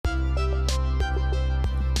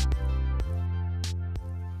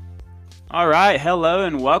All right. Hello,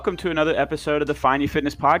 and welcome to another episode of the Find You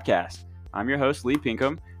Fitness Podcast. I'm your host, Lee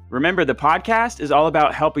Pinkham. Remember, the podcast is all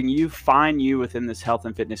about helping you find you within this health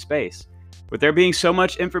and fitness space. With there being so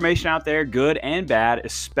much information out there, good and bad,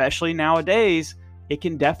 especially nowadays, it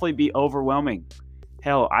can definitely be overwhelming.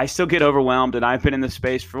 Hell, I still get overwhelmed, and I've been in this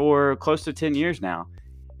space for close to 10 years now.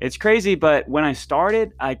 It's crazy, but when I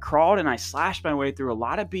started, I crawled and I slashed my way through a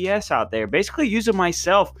lot of BS out there, basically using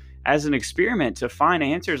myself as an experiment to find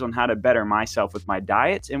answers on how to better myself with my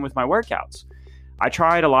diets and with my workouts. I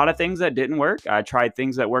tried a lot of things that didn't work. I tried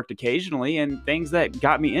things that worked occasionally and things that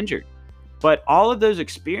got me injured. But all of those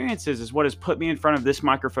experiences is what has put me in front of this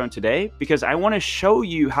microphone today, because I want to show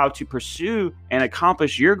you how to pursue and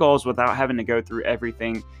accomplish your goals without having to go through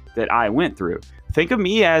everything that I went through. Think of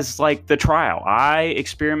me as like the trial. I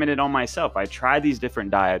experimented on myself. I tried these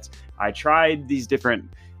different diets. I tried these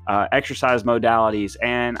different exercise modalities,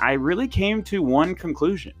 and I really came to one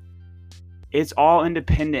conclusion. It's all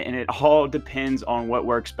independent and it all depends on what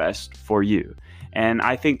works best for you. And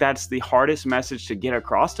I think that's the hardest message to get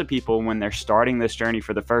across to people when they're starting this journey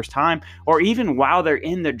for the first time, or even while they're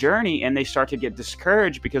in the journey and they start to get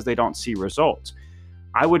discouraged because they don't see results.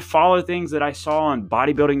 I would follow things that I saw on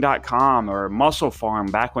bodybuilding.com or Muscle Farm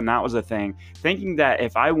back when that was a thing, thinking that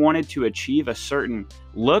if I wanted to achieve a certain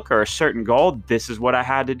look or a certain goal, this is what I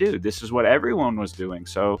had to do. This is what everyone was doing.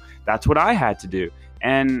 So that's what I had to do.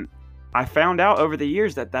 And I found out over the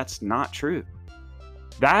years that that's not true.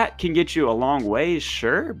 That can get you a long ways,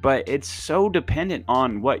 sure, but it's so dependent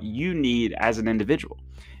on what you need as an individual.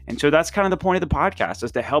 And so that's kind of the point of the podcast,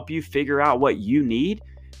 is to help you figure out what you need,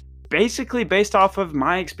 basically based off of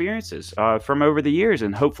my experiences from over the years.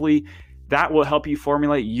 And hopefully that will help you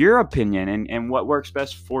formulate your opinion and what works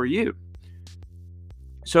best for you.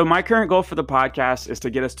 So my current goal for the podcast is to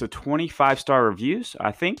get us to 25-star reviews.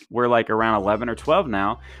 I think we're like around 11 or 12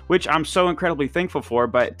 now, which I'm so incredibly thankful for.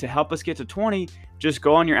 But to help us get to 20, just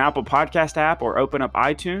go on your Apple Podcast app or open up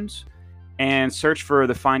iTunes and search for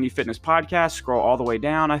the Find You Fitness Podcast, scroll all the way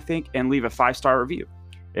down, I think, and leave a 5-star review.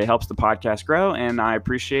 It helps the podcast grow, and I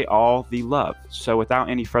appreciate all the love. So without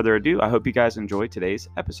any further ado, I hope you guys enjoy today's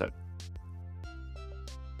episode.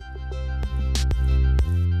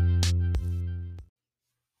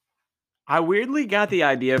 I weirdly got the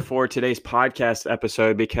idea for today's podcast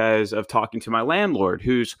episode because of talking to my landlord,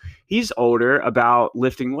 he's older, about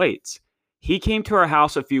lifting weights. He came to our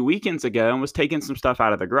house a few weekends ago and was taking some stuff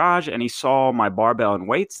out of the garage, and he saw my barbell and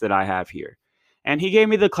weights that I have here. And he gave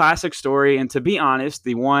me the classic story, and to be honest,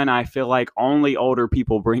 the one I feel like only older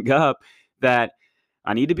people bring up, that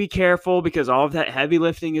I need to be careful because all of that heavy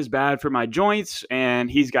lifting is bad for my joints. And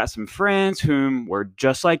he's got some friends whom were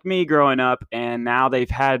just like me growing up, and now they've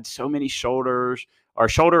had so many shoulder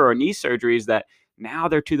or knee surgeries that now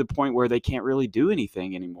they're to the point where they can't really do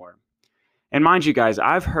anything anymore. And mind you guys,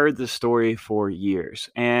 I've heard this story for years,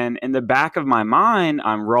 and in the back of my mind,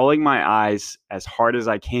 I'm rolling my eyes as hard as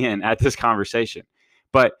I can at this conversation.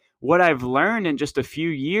 But what I've learned in just a few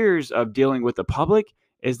years of dealing with the public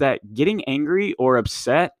is that getting angry or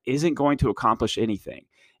upset isn't going to accomplish anything.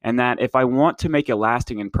 And that if I want to make a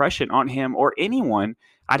lasting impression on him or anyone,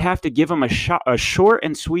 I'd have to give him a short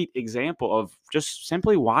and sweet example of just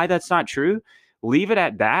simply why that's not true, leave it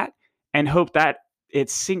at that, and hope that it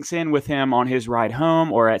sinks in with him on his ride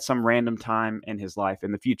home or at some random time in his life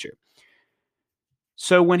in the future.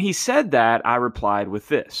 So when he said that, I replied with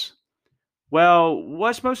this. Well,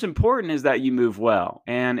 what's most important is that you move well.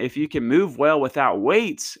 And if you can move well without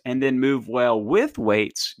weights and then move well with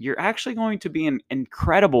weights, you're actually going to be in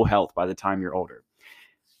incredible health by the time you're older.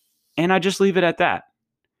 And I just leave it at that.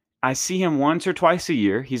 I see him once or twice a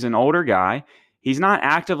year. He's an older guy. He's not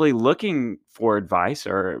actively looking for advice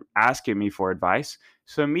or asking me for advice.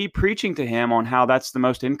 So me preaching to him on how that's the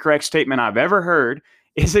most incorrect statement I've ever heard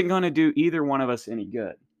isn't going to do either one of us any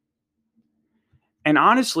good. And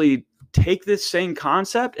honestly, take this same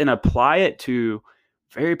concept and apply it to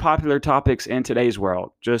very popular topics in today's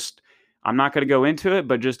world. I'm not going to go into it,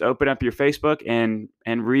 but just open up your Facebook and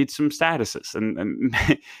read some statuses and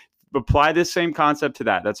apply this same concept to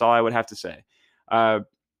that. That's all I would have to say.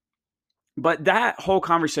 But that whole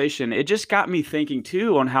conversation, it just got me thinking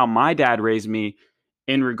too on how my dad raised me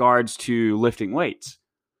in regards to lifting weights.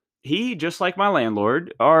 He, just like my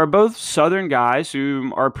landlord, are both Southern guys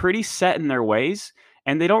who are pretty set in their ways,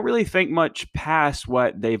 and they don't really think much past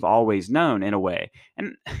what they've always known in a way.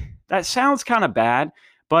 And that sounds kind of bad,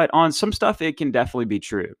 but on some stuff, it can definitely be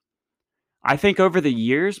true. I think over the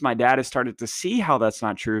years, my dad has started to see how that's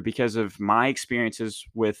not true because of my experiences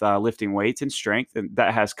with lifting weights and strength, and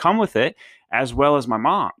that has come with it, as well as my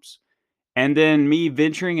mom's. And then me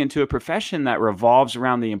venturing into a profession that revolves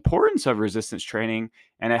around the importance of resistance training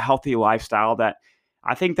and a healthy lifestyle, that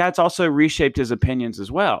I think that's also reshaped his opinions as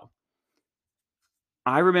well.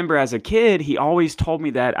 I remember as a kid, he always told me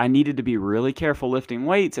that I needed to be really careful lifting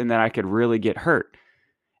weights and that I could really get hurt.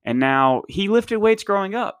 And now he lifted weights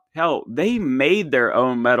growing up. Hell, they made their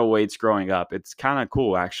own metal weights growing up. It's kind of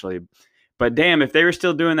cool, actually. But damn, if they were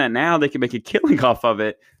still doing that now, they could make a killing off of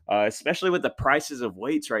it, especially with the prices of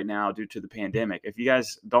weights right now due to the pandemic. If you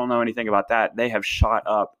guys don't know anything about that, they have shot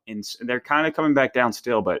up. They're kind of coming back down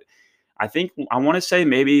still, but I want to say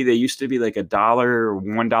maybe they used to be like $1,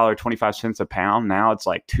 $1.25 a pound. Now it's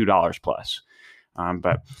like $2 plus.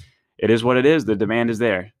 But it is what it is. The demand is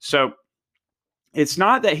there. So it's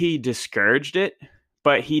not that he discouraged it,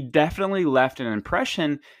 but he definitely left an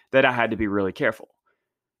impression that I had to be really careful.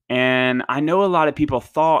 And I know a lot of people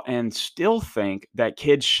thought and still think that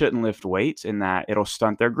kids shouldn't lift weights and that it'll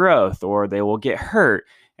stunt their growth or they will get hurt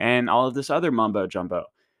and all of this other mumbo jumbo.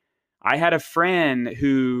 I had a friend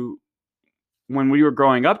who, when we were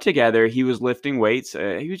growing up together, he was lifting weights.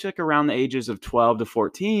 He was like around the ages of 12 to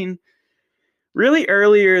 14, really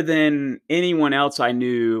earlier than anyone else I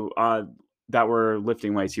knew that were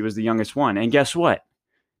lifting weights. He was the youngest one. And guess what?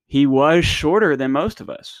 He was shorter than most of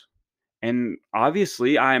us. And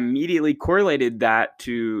obviously, I immediately correlated that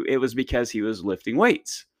to it was because he was lifting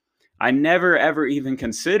weights. I never, ever even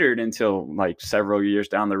considered until like several years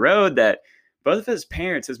down the road that both of his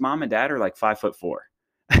parents, his mom and dad, are like 5'4".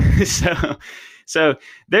 so, so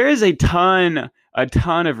there is a ton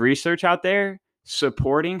of research out there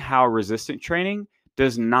supporting how resistant training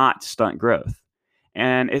does not stunt growth.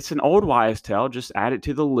 And it's an old wives' tale. Just add it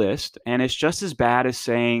to the list. And it's just as bad as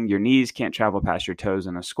saying your knees can't travel past your toes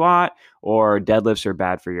in a squat or deadlifts are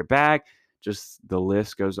bad for your back. Just the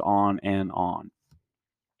list goes on and on.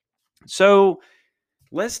 So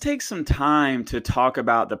let's take some time to talk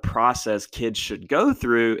about the process kids should go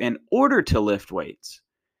through in order to lift weights.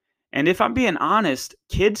 And if I'm being honest,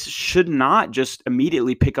 kids should not just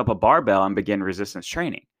immediately pick up a barbell and begin resistance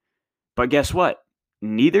training. But guess what?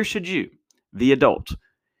 Neither should you, the adult.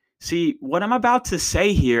 See, what I'm about to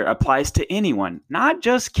say here applies to anyone, not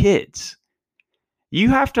just kids. You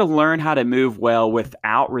have to learn how to move well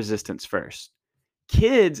without resistance first.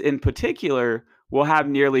 Kids, in particular, will have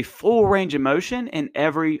nearly full range of motion in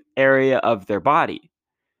every area of their body.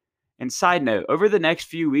 And side note, over the next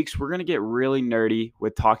few weeks, we're going to get really nerdy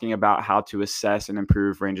with talking about how to assess and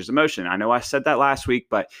improve ranges of motion. I know I said that last week,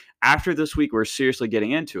 but after this week, we're seriously getting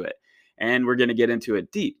into it. And we're going to get into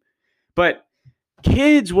it deep. But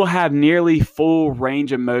kids will have nearly full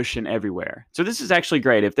range of motion everywhere. So this is actually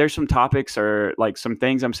great. If there's some topics or like some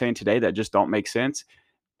things I'm saying today that just don't make sense,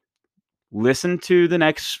 listen to the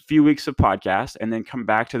next few weeks of podcast and then come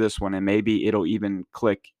back to this one and maybe it'll even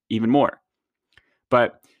click even more.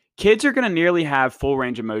 But kids are going to nearly have full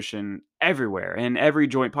range of motion everywhere in every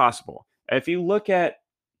joint possible. If you look at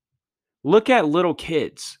little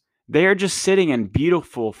kids, they are just sitting in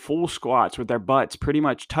beautiful full squats with their butts pretty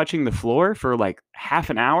much touching the floor for like half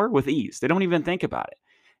an hour with ease. They don't even think about it.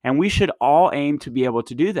 And we should all aim to be able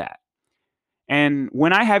to do that. And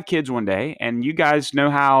when I have kids one day, and you guys know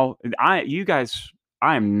how I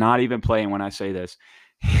am not even playing when I say this.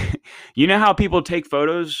 You know how people take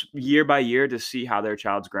photos year by year to see how their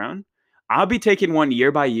child's grown? I'll be taking one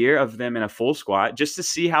year by year of them in a full squat just to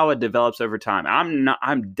see how it develops over time.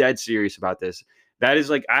 I'm dead serious about this. That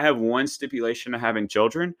is like, I have one stipulation to having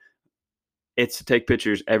children. It's to take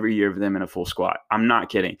pictures every year of them in a full squat. I'm not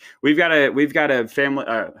kidding. We've got a family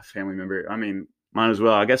member. I mean, might as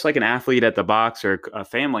well. I guess like an athlete at the box or a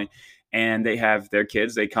family, and they have their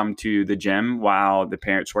kids. They come to the gym while the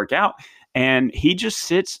parents work out, and he just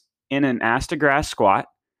sits in an ass to grass squat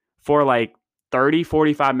for like 30,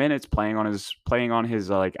 45 minutes playing on his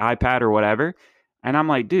like iPad or whatever. And I'm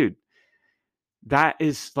like, dude, that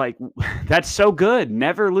is like, that's so good.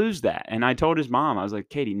 Never lose that. And I told his mom, I was like,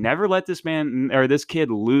 Katie, never let this man or this kid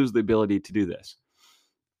lose the ability to do this.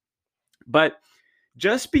 But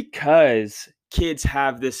just because kids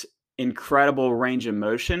have this incredible range of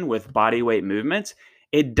motion with body weight movements,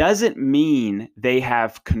 it doesn't mean they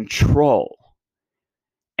have control.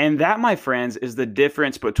 And that, my friends, is the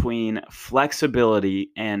difference between flexibility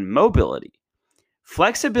and mobility.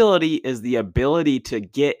 Flexibility is the ability to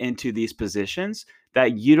get into these positions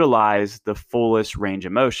that utilize the fullest range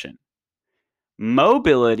of motion.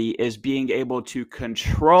 Mobility is being able to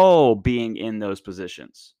control being in those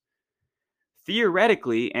positions.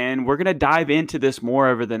 Theoretically, and we're going to dive into this more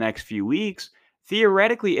over the next few weeks,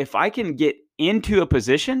 theoretically, if I can get into a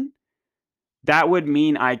position, that would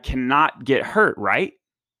mean I cannot get hurt, right?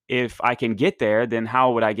 If I can get there, then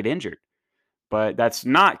how would I get injured? but that's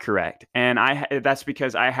not correct. And that's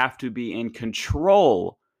because I have to be in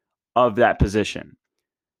control of that position.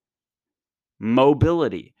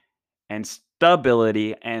 Mobility and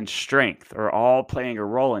stability and strength are all playing a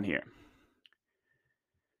role in here.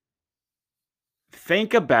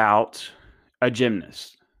 Think about a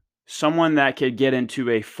gymnast, someone that could get into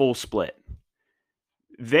a full split.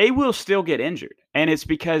 They will still get injured. And it's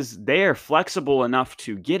because they are flexible enough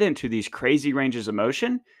to get into these crazy ranges of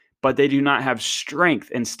motion, but they do not have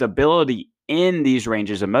strength and stability in these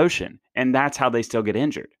ranges of motion. And that's how they still get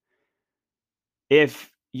injured.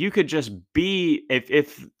 If you could just be,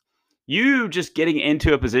 if you just getting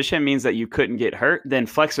into a position means that you couldn't get hurt, then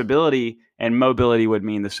flexibility and mobility would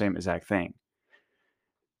mean the same exact thing.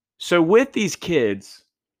 So with these kids,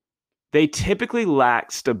 they typically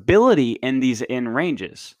lack stability in these end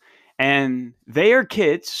ranges. And they are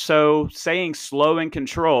kids, so saying slow and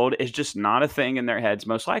controlled is just not a thing in their heads,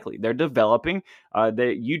 most likely. They're developing.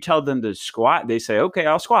 You tell them to squat, they say, okay,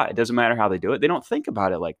 I'll squat. It doesn't matter how they do it. They don't think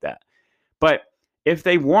about it like that. But if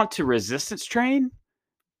they want to resistance train,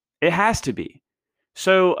 it has to be.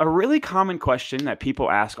 So, a really common question that people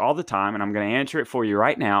ask all the time, and I'm going to answer it for you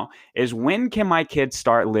right now, is when can my kids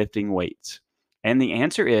start lifting weights? And the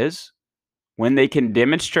answer is when they can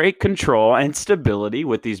demonstrate control and stability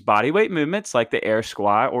with these body weight movements like the air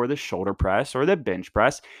squat or the shoulder press or the bench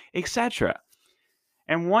press, etc.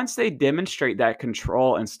 And once they demonstrate that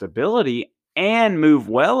control and stability and move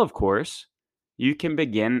well, of course, you can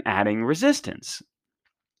begin adding resistance.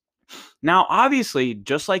 Now, obviously,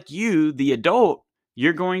 just like you, the adult,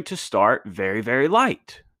 you're going to start very, very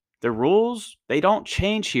light. The rules, they don't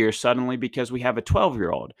change here suddenly because we have a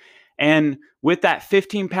 12-year-old. And with that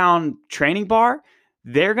 15-pound training bar,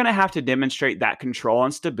 they're going to have to demonstrate that control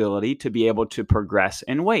and stability to be able to progress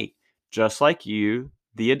in weight, just like you,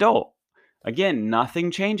 the adult. Again,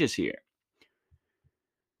 nothing changes here.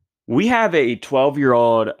 We have a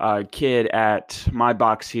 12-year-old kid at my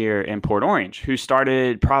box here in Port Orange who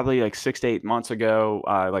started probably like 6 to 8 months ago,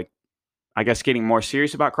 I guess getting more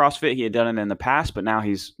serious about CrossFit. He had done it in the past, but now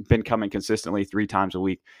he's been coming consistently 3 times a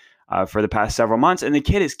week for the past several months, and the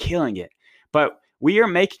kid is killing it. But we are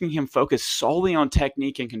making him focus solely on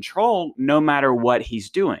technique and control no matter what he's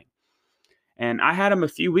doing. And I had him a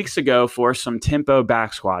few weeks ago for some tempo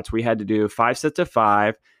back squats. We had to do 5 sets of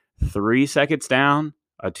 5, 3 seconds down,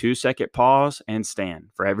 a 2-second pause, and stand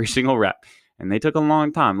for every single rep. And they took a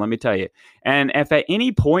long time, let me tell you. And if at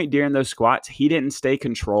any point during those squats he didn't stay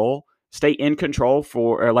in control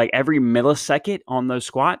for like every millisecond on those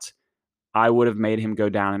squats, I would have made him go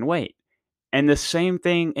down in weight. And the same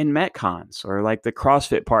thing in Metcons or like the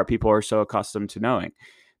CrossFit part people are so accustomed to knowing.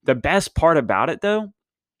 The best part about it though,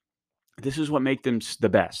 this is what makes them the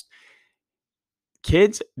best.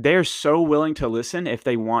 Kids, they're so willing to listen if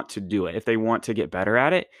they want to do it, if they want to get better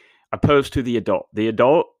at it, opposed to the adult. The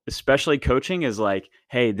adult, especially coaching, is like,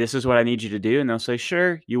 hey, this is what I need you to do. And they'll say,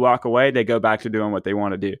 sure. You walk away, they go back to doing what they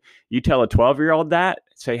want to do. You tell a 12-year-old that,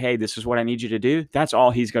 say, hey, this is what I need you to do. That's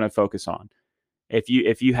all he's going to focus on. If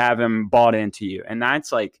you have him bought into you. And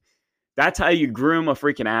that's how you groom a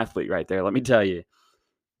freaking athlete right there. Let me tell you.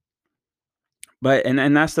 But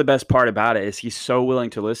and that's the best part about it is he's so willing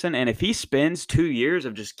to listen. And if he spends 2 years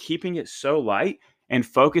of just keeping it so light and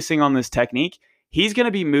focusing on this technique, he's going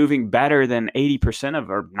to be moving better than 80% of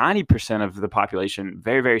or 90% of the population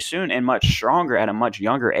very, very soon and much stronger at a much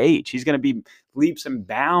younger age. He's going to be leaps and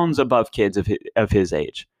bounds above kids of his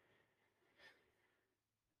age.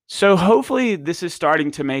 So hopefully this is starting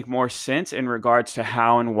to make more sense in regards to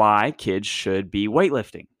how and why kids should be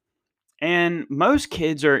weightlifting. And most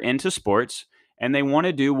kids are into sports and they want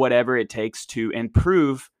to do whatever it takes to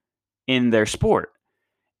improve in their sport.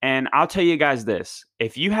 And I'll tell you guys this,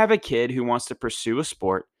 if you have a kid who wants to pursue a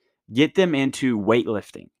sport, get them into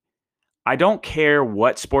weightlifting. I don't care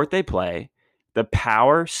what sport they play. The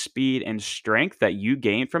power, speed, and strength that you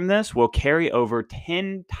gain from this will carry over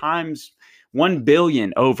 10 times 1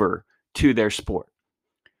 billion over to their sport.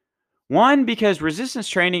 One, because resistance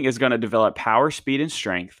training is going to develop power, speed, and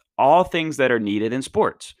strength, all things that are needed in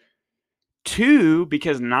sports. 2,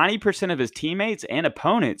 because 90% of his teammates and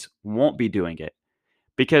opponents won't be doing it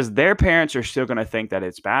because their parents are still going to think that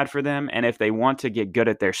it's bad for them. And if they want to get good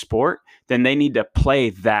at their sport, then they need to play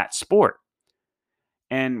that sport.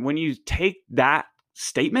 And when you take that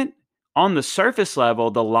statement on the surface level,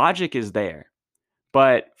 the logic is there.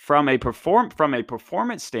 But from a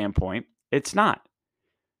performance standpoint, it's not.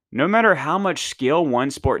 No matter how much skill one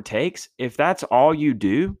sport takes, if that's all you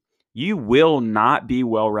do, you will not be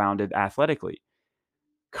well-rounded athletically.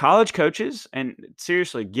 College coaches, and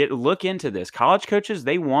seriously, look into this. College coaches,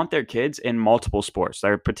 they want their kids in multiple sports.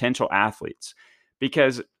 They're potential athletes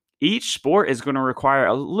because each sport is going to require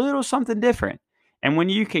a little something different. And when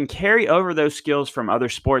you can carry over those skills from other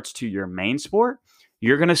sports to your main sport,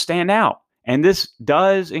 you're going to stand out. And this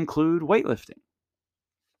does include weightlifting.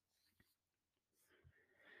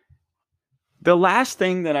 The last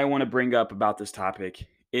thing that I want to bring up about this topic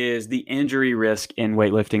is the injury risk in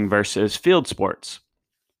weightlifting versus field sports.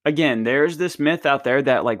 Again, there's this myth out there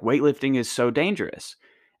that like weightlifting is so dangerous.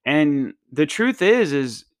 And the truth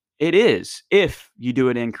is it is if you do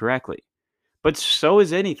it incorrectly. But so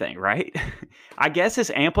is anything, right? I guess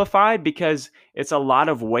it's amplified because it's a lot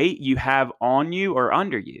of weight you have on you or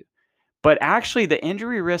under you. But actually, the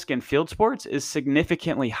injury risk in field sports is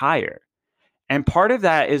significantly higher. And part of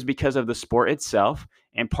that is because of the sport itself.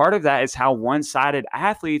 And part of that is how one sided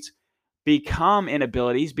athletes become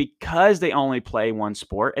inabilities because they only play one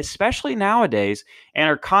sport, especially nowadays, and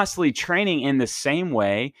are constantly training in the same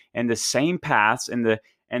way and the same paths and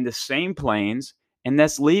the same planes. And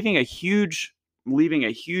that's leaving a huge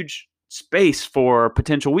space for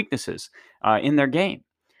potential weaknesses in their game.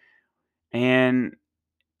 And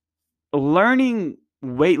learning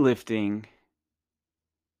weightlifting,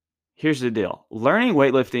 here's the deal. Learning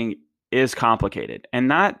weightlifting is complicated.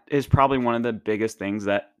 And that is probably one of the biggest things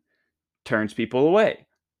that turns people away.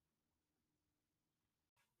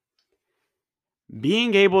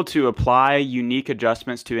 Being able to apply unique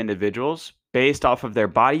adjustments to individuals based off of their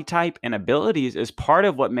body type and abilities is part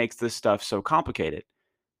of what makes this stuff so complicated.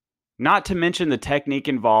 Not to mention the technique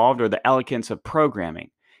involved or the elegance of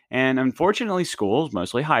programming. And unfortunately, schools,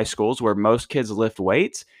 mostly high schools, where most kids lift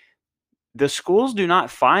weights, the schools do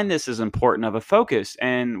not find this as important of a focus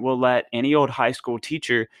and will let any old high school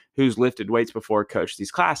teacher who's lifted weights before coach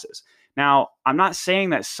these classes. Now, I'm not saying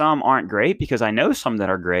that some aren't great because I know some that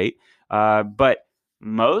are great, but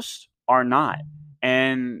most are not.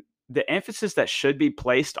 And the emphasis that should be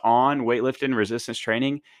placed on weightlifting resistance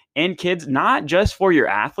training in kids, not just for your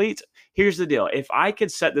athletes. Here's the deal. If I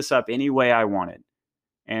could set this up any way I wanted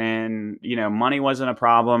and, money wasn't a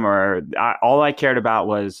problem or all I cared about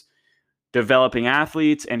was developing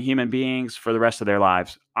athletes and human beings for the rest of their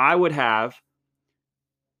lives, I would have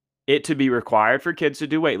it to be required for kids to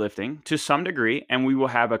do weightlifting to some degree, and we will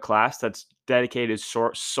have a class that's dedicated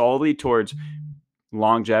solely towards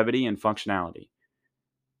longevity and functionality.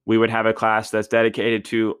 We would have a class that's dedicated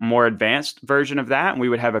to more advanced version of that, and we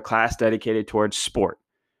would have a class dedicated towards sport.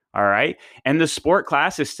 All right. And the sport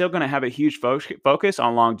class is still going to have a huge focus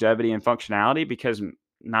on longevity and functionality because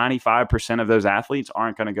 95% of those athletes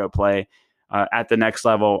aren't going to go play at the next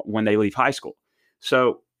level when they leave high school.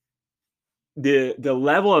 So the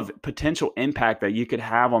level of potential impact that you could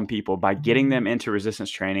have on people by getting them into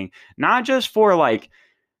resistance training, not just for like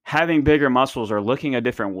having bigger muscles or looking a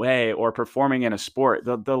different way or performing in a sport,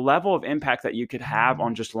 the level of impact that you could have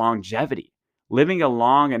on just longevity, living a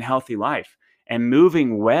long and healthy life and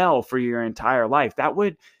moving well for your entire life, that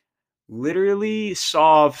would literally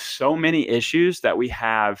solve so many issues that we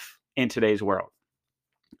have in today's world.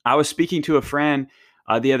 I was speaking to a friend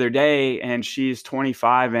the other day, and she's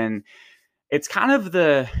 25, and it's kind of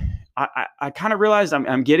I kind of realized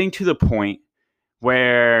I'm getting to the point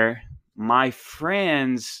where my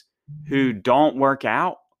friends who don't work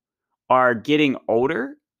out are getting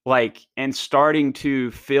older, and starting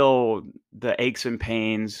to feel the aches and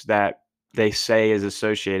pains that they say is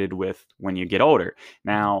associated with when you get older.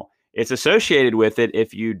 Now, it's associated with it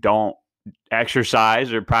if you don't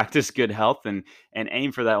exercise or practice good health and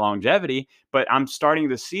aim for that longevity. But I'm starting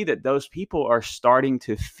to see that those people are starting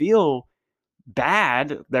to feel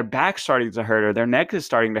bad. Their back's starting to hurt or their neck is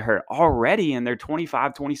starting to hurt already. And they're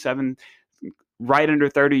 25, 27, right under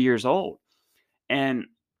 30 years old. And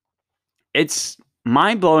it's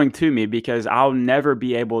mind blowing to me because I'll never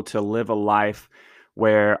be able to live a life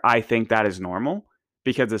where I think that is normal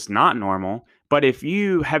because it's not normal. But if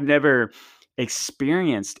you have never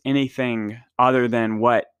experienced anything other than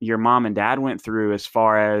what your mom and dad went through,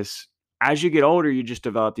 as you get older, you just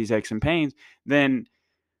develop these aches and pains, then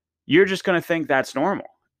you're just going to think that's normal.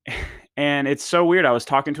 And it's so weird. I was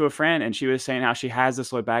talking to a friend and she was saying how she has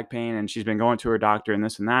this low back pain and she's been going to her doctor and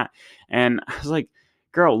this and that. And I was like,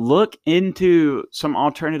 girl, look into some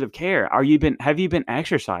alternative care. Have you been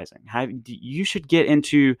exercising? You should get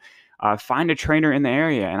into find a trainer in the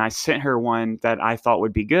area. And I sent her one that I thought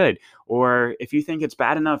would be good. Or if you think it's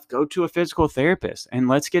bad enough, go to a physical therapist and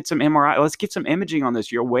let's get some MRI. Let's get some imaging on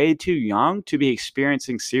this. You're way too young to be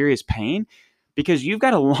experiencing serious pain because you've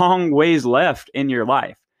got a long ways left in your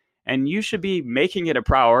life. And you should be making it a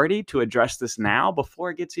priority to address this now before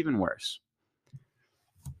it gets even worse.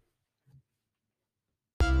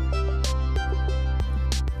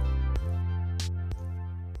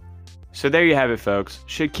 So there you have it, folks.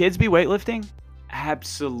 Should kids be weightlifting?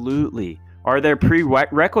 Absolutely. Are there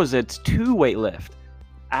prerequisites to weightlift?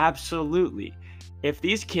 Absolutely. If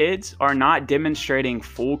these kids are not demonstrating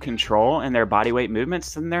full control in their body weight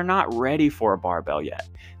movements, then they're not ready for a barbell yet.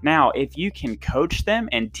 Now, if you can coach them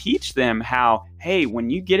and teach them how, hey, when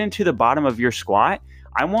you get into the bottom of your squat,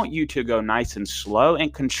 I want you to go nice and slow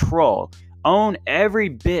and control. Own every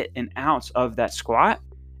bit and ounce of that squat,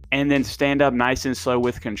 and then stand up nice and slow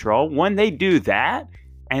with control. When they do that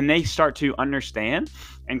and they start to understand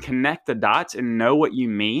and connect the dots and know what you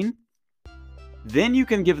mean, then you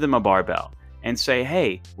can give them a barbell and say,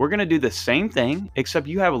 hey, we're going to do the same thing, except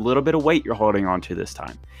you have a little bit of weight you're holding on to this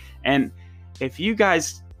time. And if you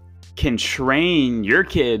guys can train your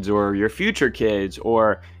kids or your future kids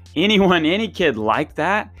or any kid like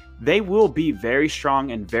that, they will be very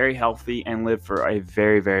strong and very healthy and live for a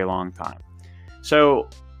very, very long time. So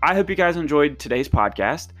I hope you guys enjoyed today's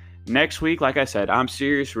podcast. Next week, like I said, I'm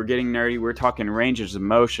serious. We're getting nerdy. We're talking ranges of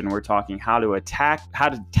motion. We're talking how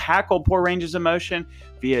to tackle poor ranges of motion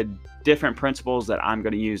via different principles that I'm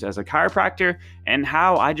going to use as a chiropractor, and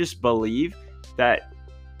how I just believe that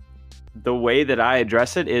the way that I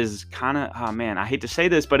address it is kind of, oh man, I hate to say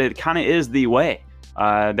this, but it kind of is the way.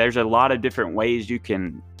 There's a lot of different ways you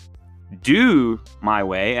can do my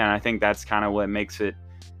way, and I think that's kind of what makes it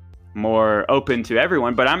more open to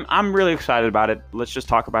everyone. But I'm really excited about it. Let's just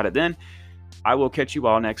talk about it then. I will catch you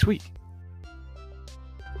all next week.